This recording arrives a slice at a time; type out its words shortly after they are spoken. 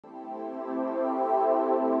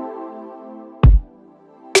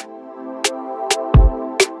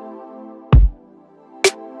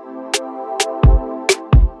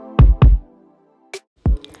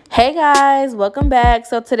Hey guys, welcome back.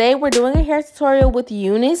 So today we're doing a hair tutorial with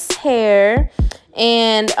Unice hair,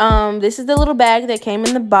 and this is the little bag that came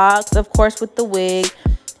in the box, of course, with the wig.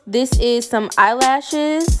 This is some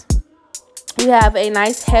eyelashes. We have a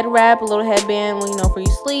nice head wrap, a little headband, for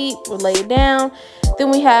you sleep or lay it down.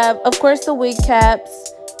 Then we have, of course, the wig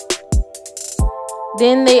caps.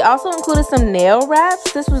 Then they also included some nail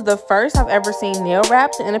wraps. This was the first I've ever seen nail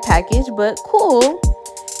wraps in a package, but cool.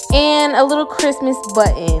 And a little Christmas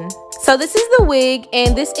button. So this is the wig,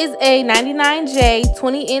 and this is a 99J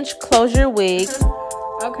 20-inch closure wig.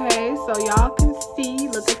 Okay, so y'all can see,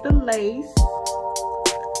 look at the lace.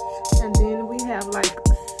 And then we have like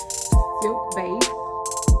silk base.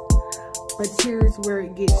 But here's where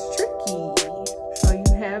it gets tricky. So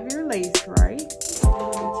you have your lace, right?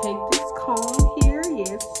 And you take this comb here,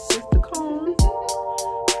 yes, just the comb.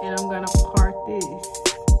 And I'm gonna part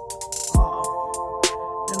this off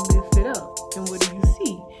and lift it up. And what do you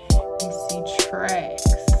see? You see tracks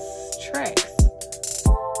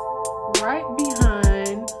right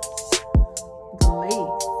behind the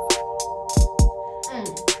lace.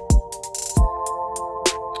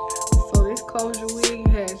 So this closure wig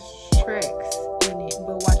has tracks in it,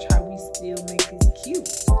 but watch how we still make this cute.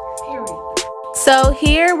 Period. So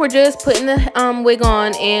here we're just putting the wig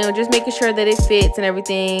on and just making sure that it fits and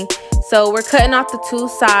everything. So we're cutting off the two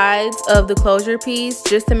sides of the closure piece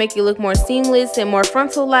just to make it look more seamless and more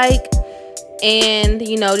frontal like, and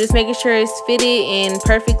just making sure it's fitted and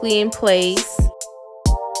perfectly in place.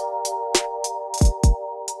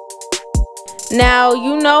 Now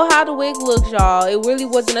you know how the wig looks, y'all. It really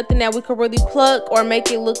wasn't nothing that we could really pluck or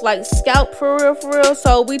make it look like scalp for real.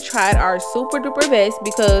 So we tried our super duper best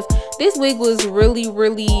because this wig was really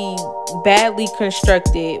badly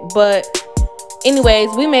constructed, but anyways,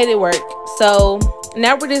 we made it work. So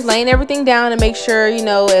now we're just laying everything down to make sure,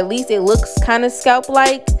 at least it looks kind of scalp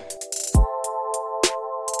like.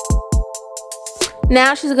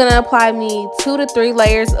 Now she's gonna apply me 2 to 3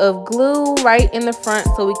 layers of glue right in the front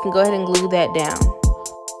so we can go ahead and glue that down.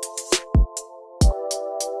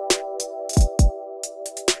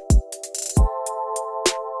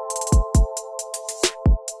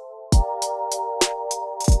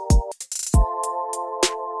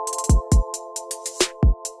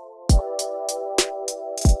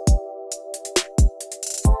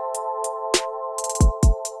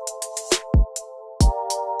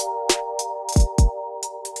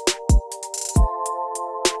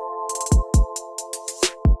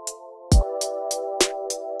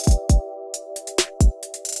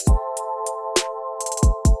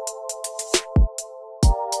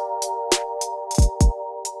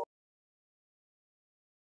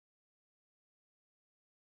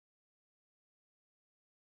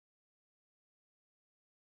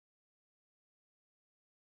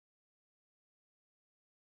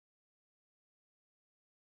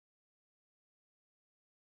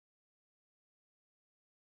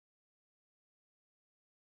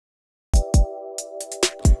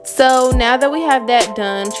 So now that we have that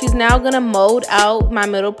done, she's now gonna mold out my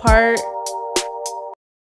middle part.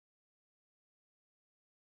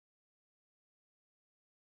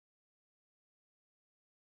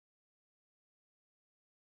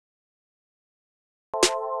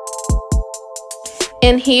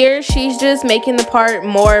 And here she's just making the part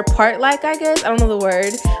more part-like, I guess. I don't know the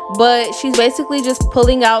word, but she's basically just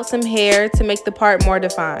pulling out some hair to make the part more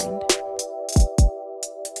defined.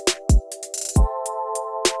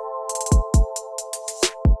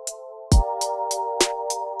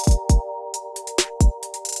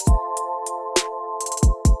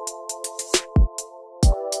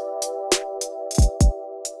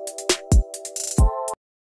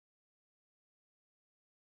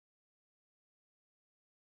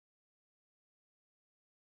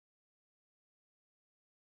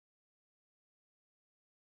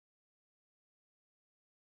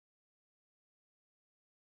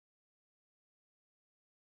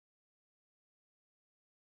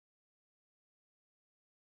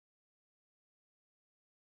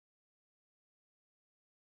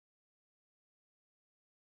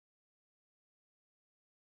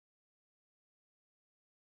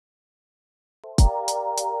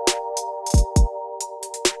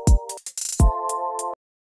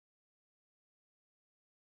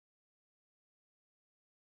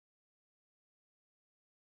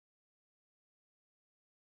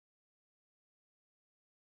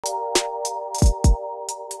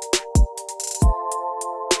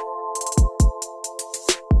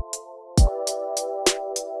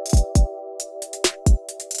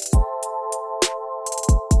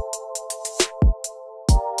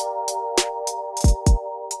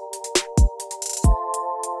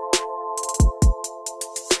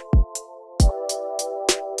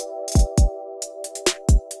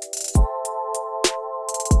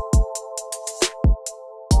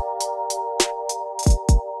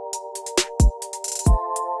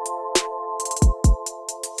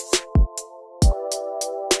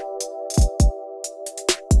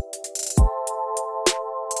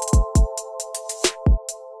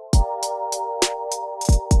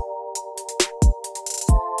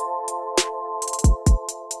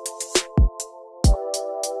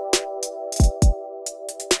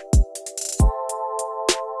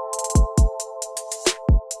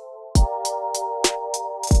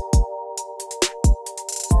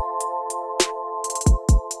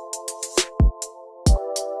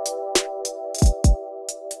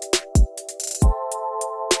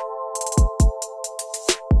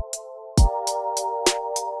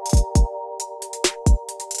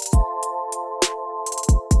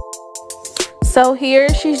 So here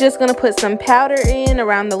she's just going to put some powder in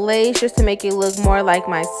around the lace just to make it look more like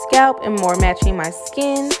my scalp and more matching my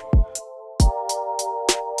skin.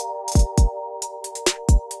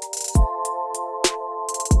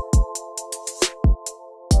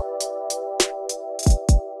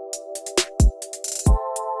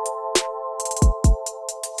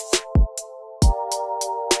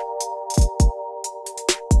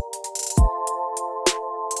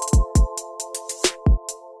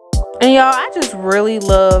 And y'all, I just really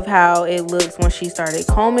love how it looks when she started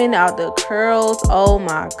combing out the curls. Oh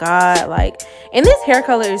my god, like, and this hair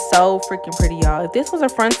color is so freaking pretty, y'all. If this was a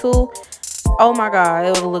frontal, oh my god, it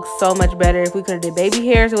would have looked so much better. If we could have did baby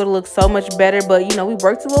hairs, it would have looked so much better. But you know, we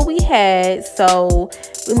worked with what we had, so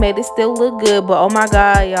we made it still look good. But oh my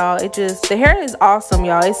god, y'all, it just, the hair is awesome,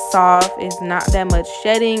 y'all. It's soft, it's not that much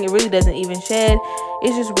shedding, it really doesn't even shed.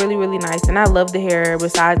 It's just really, really nice, and I love the hair,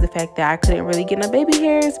 besides the fact that I couldn't really get no baby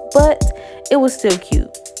hairs, but it was still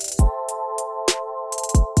cute.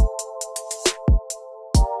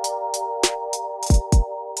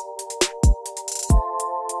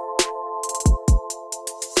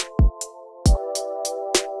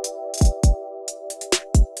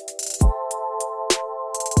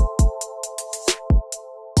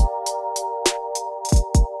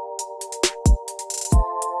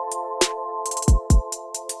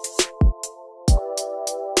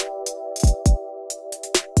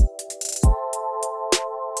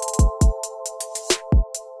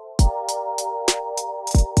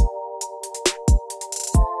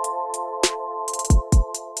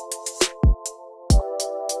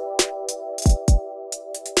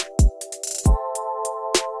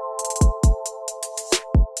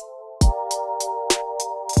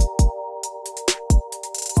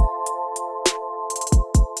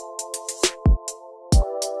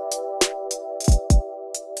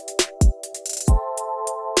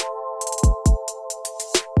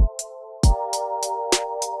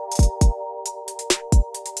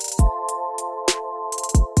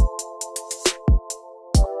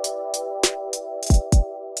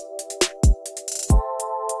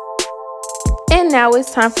 And now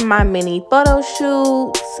it's time for my mini photo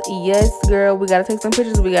shoots. Yes, girl, we gotta take some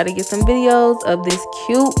pictures. We gotta get some videos of this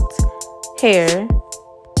cute hair.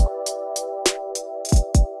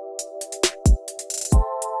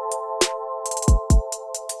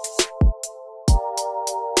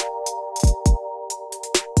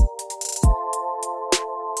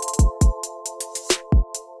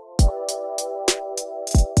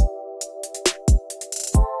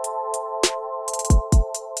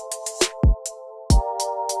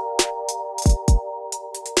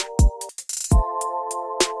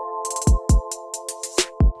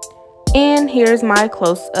 And here's my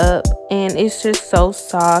close-up, and it's just so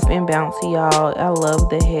soft and bouncy, y'all. I love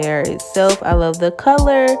the hair itself. I love the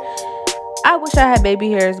color. I wish I had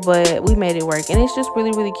baby hairs, but we made it work, and it's just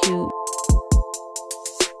really, really cute.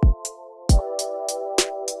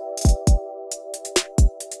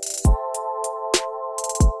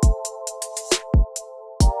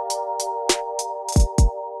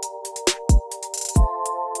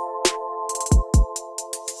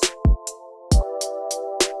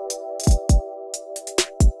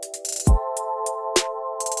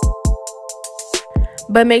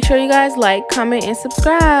 But make sure you guys like, comment, and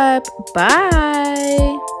subscribe.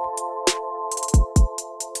 Bye.